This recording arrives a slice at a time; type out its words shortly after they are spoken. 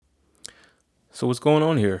So what's going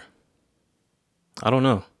on here? I don't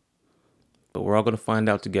know, but we're all going to find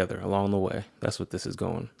out together along the way. That's what this is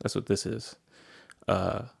going. That's what this is.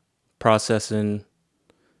 Uh, Processing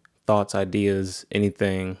thoughts, ideas,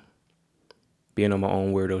 anything, being on my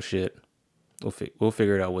own weirdo shit. We'll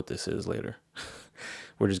figure it out what this is later.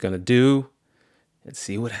 We're just going to do and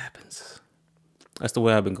see what happens. That's the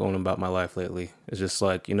way I've been going about my life lately. It's just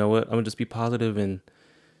like, you know what? I'm going to just be positive and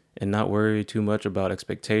not worry too much about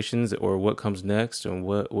expectations or what comes next and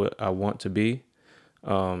what I want to be.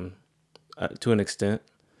 Um, to an extent,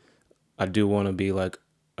 I do want to be like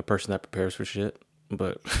a person that prepares for shit,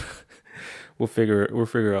 but we'll figure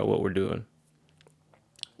out what we're doing,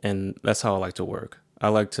 and that's how I like to work. I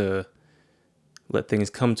like to let things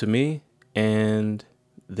come to me and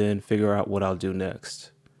then figure out what I'll do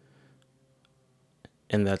next,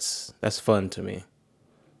 and that's fun to me.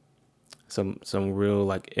 Some real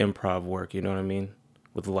like improv work, you know what I mean,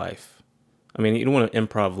 with life. I mean, you don't want to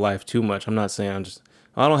improv life too much. I'm not saying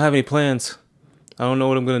I don't have any plans. I don't know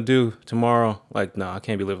what I'm gonna do tomorrow. Like, no, I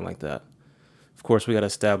can't be living like that. Of course, we gotta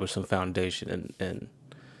establish some foundation and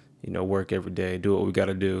work every day, do what we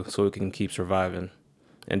gotta do so we can keep surviving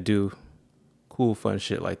and do cool, fun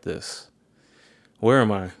shit like this. Where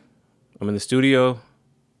am I? I'm in the studio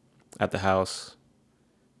at the house,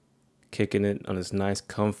 kicking it on this nice,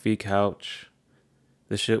 comfy couch.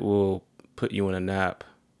 This shit will put you in a nap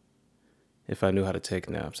if I knew how to take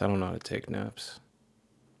naps. I don't know how to take naps.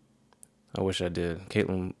 I wish I did.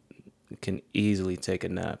 Caitlin can easily take a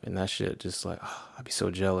nap, and that shit just like, I'd be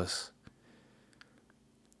so jealous.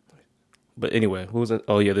 But anyway, what was it?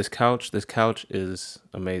 Oh yeah, this couch. This couch is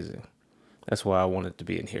amazing. That's why I wanted to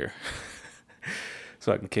be in here,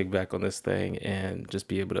 so I can kick back on this thing and just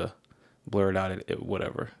be able to blur it out at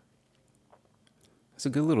whatever. It's a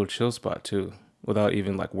good little chill spot too, without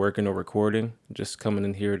even like working or recording. Just coming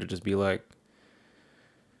in here to just be like,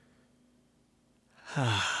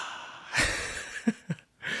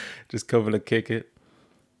 just coming to kick it.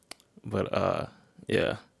 But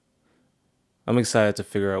yeah, I'm excited to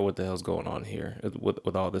figure out what the hell's going on here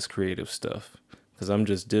with all this creative stuff, because I'm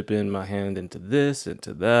just dipping my hand into this,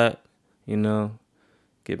 into that, you know,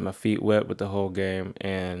 getting my feet wet with the whole game,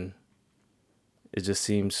 and it just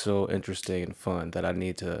seems so interesting and fun that I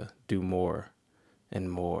need to do more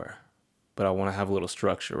and more. But I want to have a little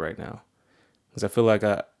structure right now, because I feel like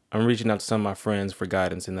I'm reaching out to some of my friends for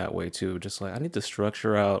guidance in that way too. Just like I need to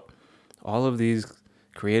structure out all of these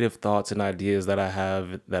creative thoughts and ideas that I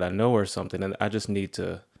have that I know are something, and I just need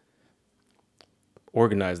to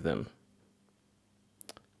organize them.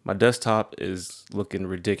 My desktop is looking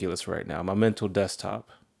ridiculous right now. My mental desktop.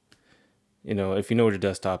 If you know what your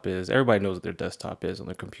desktop is, everybody knows what their desktop is on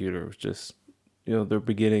their computer. It's just, their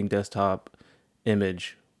beginning desktop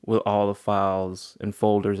image with all the files and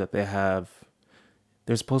folders that they have.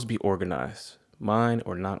 They're supposed to be organized. Mine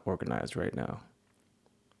are not organized right now.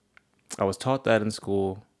 I was taught that in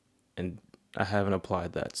school, and I haven't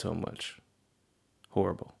applied that so much.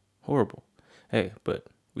 Horrible. Horrible. Hey, but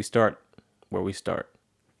we start where we start.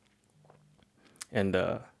 And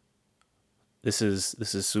this is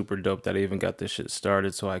super dope that I even got this shit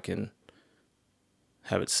started so I can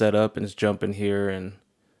have it set up and just jump in here and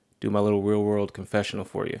do my little real world confessional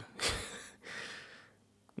for you.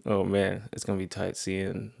 Oh man, it's gonna be tight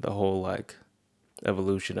seeing the whole like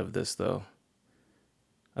evolution of this though.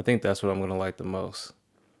 I think that's what I'm gonna like the most.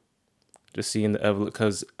 Just seeing the evolution,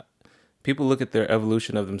 because people look at their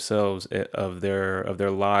evolution of themselves, of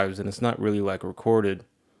their lives, and it's not really like recorded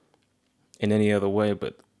in any other way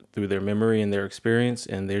but through their memory and their experience,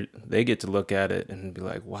 and they get to look at it and be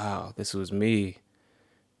like, wow, this was me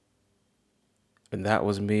and that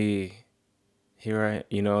was me. Here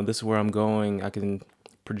this is where I'm going. I can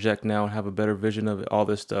project now and have a better vision of it, all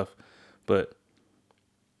this stuff. But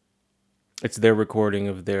it's their recording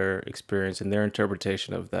of their experience and their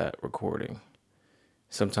interpretation of that recording.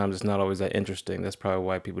 Sometimes it's not always that interesting. That's probably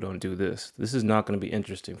why people don't do this. This is not going to be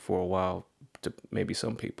interesting for a while to maybe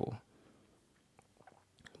some people,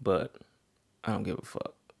 but I don't give a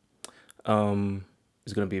fuck.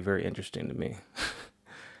 It's going to be very interesting to me.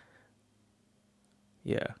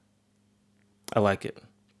 Yeah, I like it.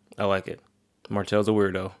 I like it. Martell's a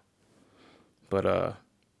weirdo, but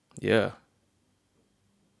yeah.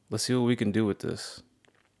 Let's see what we can do with this.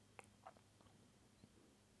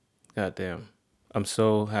 God damn. I'm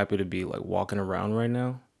so happy to be like walking around right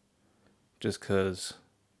now, just cause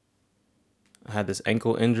I had this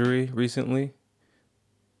ankle injury recently,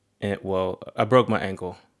 and I broke my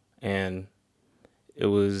ankle, and it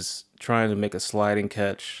was trying to make a sliding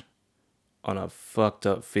catch on a fucked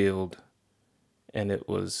up field, and it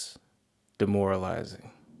was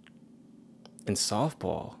demoralizing. in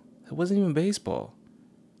softball. It wasn't even baseball.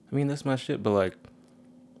 I mean, that's my shit, but like,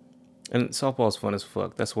 and softball's fun as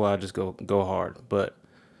fuck. That's why I just go hard. But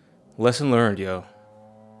lesson learned, yo.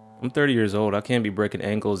 I'm 30 years old. I can't be breaking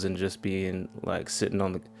ankles and just being like sitting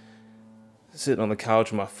on the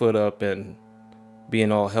couch with my foot up and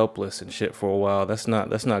being all helpless and shit for a while. That's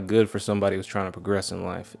not good for somebody who's trying to progress in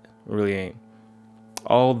life. It really ain't.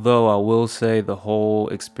 Although I will say the whole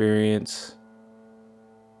experience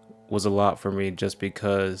was a lot for me just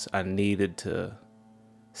because I needed to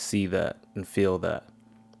see that and feel that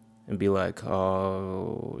and be like,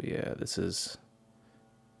 oh yeah, this is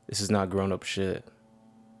not grown up shit.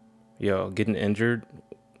 Yo, getting injured.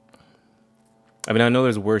 I mean, I know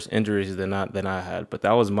there's worse injuries than I had, but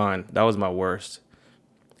that was mine. That was my worst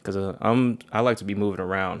because I like to be moving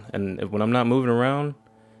around, and when I'm not moving around,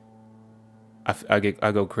 I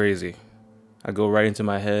go crazy. I go right into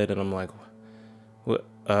my head, and I'm like, what?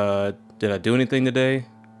 Did I do anything today?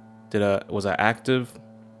 Was I active?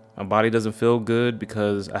 My body doesn't feel good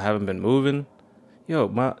because I haven't been moving. Yo,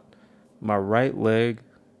 my right leg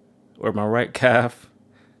or my right calf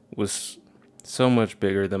was so much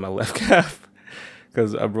bigger than my left calf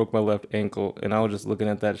because I broke my left ankle, and I was just looking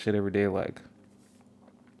at that shit every day like,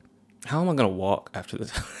 how am I gonna walk after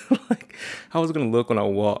this? Like, how is it gonna look when I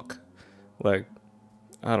walk? Like,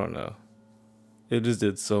 I don't know. It just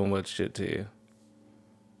did so much shit to you.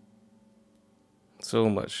 So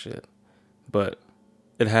much shit. But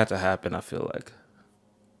it had to happen, I feel like.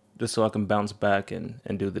 Just so I can bounce back and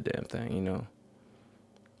do the damn thing, you know?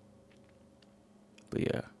 But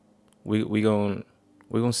yeah. We gonna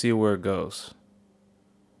see where it goes.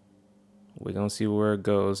 We gonna see where it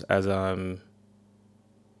goes as I'm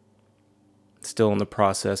still in the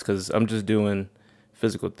process because I'm just doing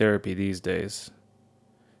physical therapy these days.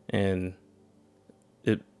 And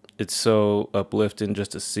it it's so uplifting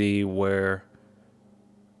just to see where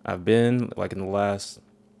I've been like in the last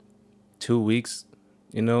 2 weeks,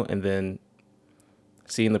 and then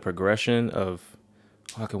seeing the progression of,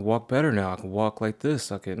 oh, I can walk better now. I can walk like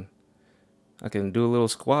this. I can do a little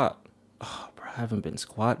squat. Oh, bro, I haven't been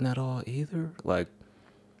squatting at all either. Like,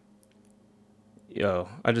 yo,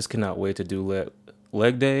 I just cannot wait to do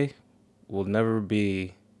leg day. Will never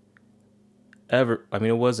be ever. I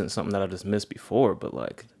mean, it wasn't something that I just missed before, but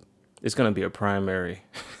like, it's gonna be a primary,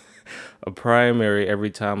 a primary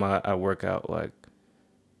every time I work out, like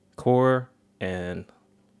core and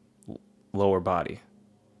lower body,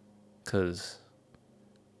 cause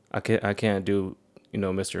I can't do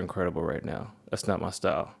Mr. Incredible right now. That's not my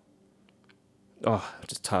style. Oh,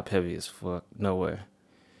 just top heavy as fuck. No way.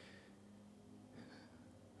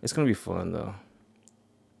 It's gonna be fun though.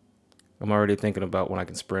 I'm already thinking about when I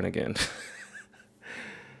can sprint again.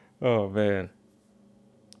 Oh man,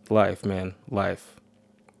 life, man, life.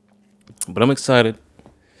 But I'm excited,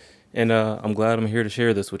 and I'm glad I'm here to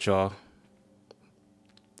share this with y'all.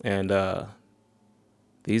 And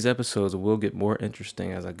these episodes will get more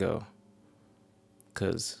interesting as I go,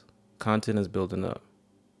 cause content is building up,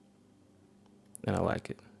 and I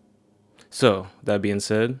like it. So that being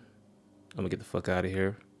said, I'm gonna get the fuck out of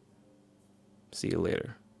here. See you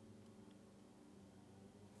later.